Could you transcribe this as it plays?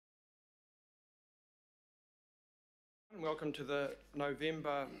Welcome to the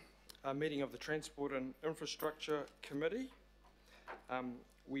November meeting of the Transport and Infrastructure Committee.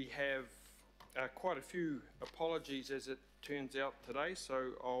 We have quite a few apologies as it turns out today, so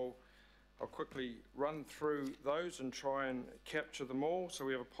I'll quickly run through those and try and capture them all. So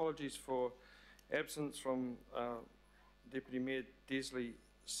we have apologies for absence from Deputy Mayor Desley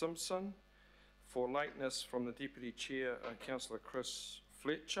Simpson, for lateness from the Deputy Chair, Councillor Chris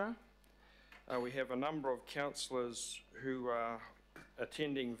Fletcher. We have a number of councillors who are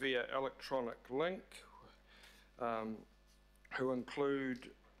attending via electronic link, who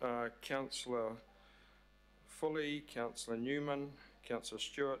include Councillor Foley, Councillor Newman, Councillor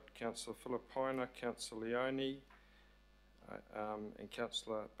Stewart, Councillor Filipina, Councillor Leone, and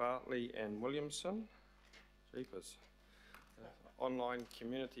Councillor Bartley and Williamson. Jeepers. Online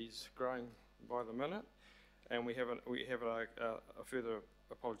communities growing by the minute. And we have a further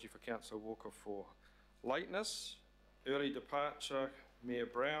apology for Councillor Walker for lateness, early departure, Mayor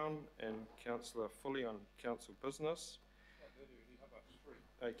Brown and Councillor Foley on council business.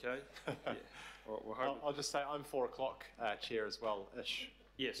 Okay. Yeah. I'll just say I'm 4 o'clock chair as well-ish.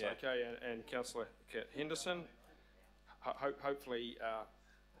 Yes, yeah. Okay, and Councillor Henderson. Hopefully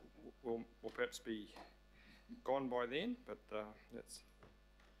will perhaps be gone by then, but that's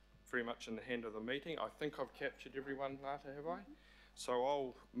very much in the hand of the meeting. I think I've captured everyone, Nata, have I? So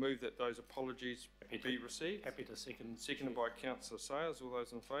I'll move that those apologies be received. Happy to second. Seconded by Councillor Sayers. All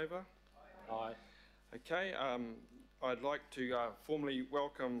those in favour? Aye. Okay, I'd like to formally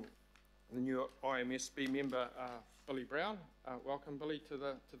welcome the new IMSB member, Billy Brown. Welcome, Billy, to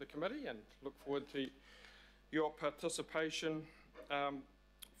the committee, and look forward to your participation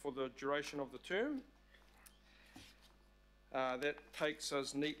for the duration of the term. That takes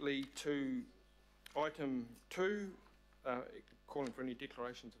us neatly to item 2, calling for any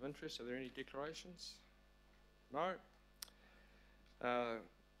declarations of interest. Are there any declarations? No.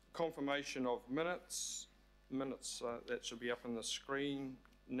 Confirmation of minutes. Minutes that should be up on the screen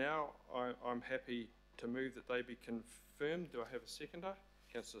now. I'm happy to move that they be confirmed. Do I have a seconder?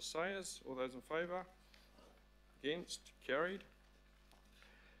 Councillor Sayers. All those in favour? Against? Carried.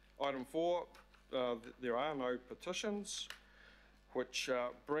 Item 4, there are no petitions, which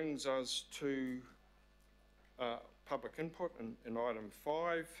brings us to public input in item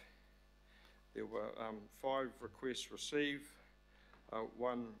 5. There were 5 requests received,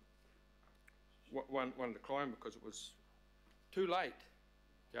 one declined because it was too late.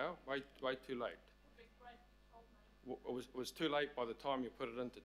 Yeah, way too late. It was too late by the time you put it into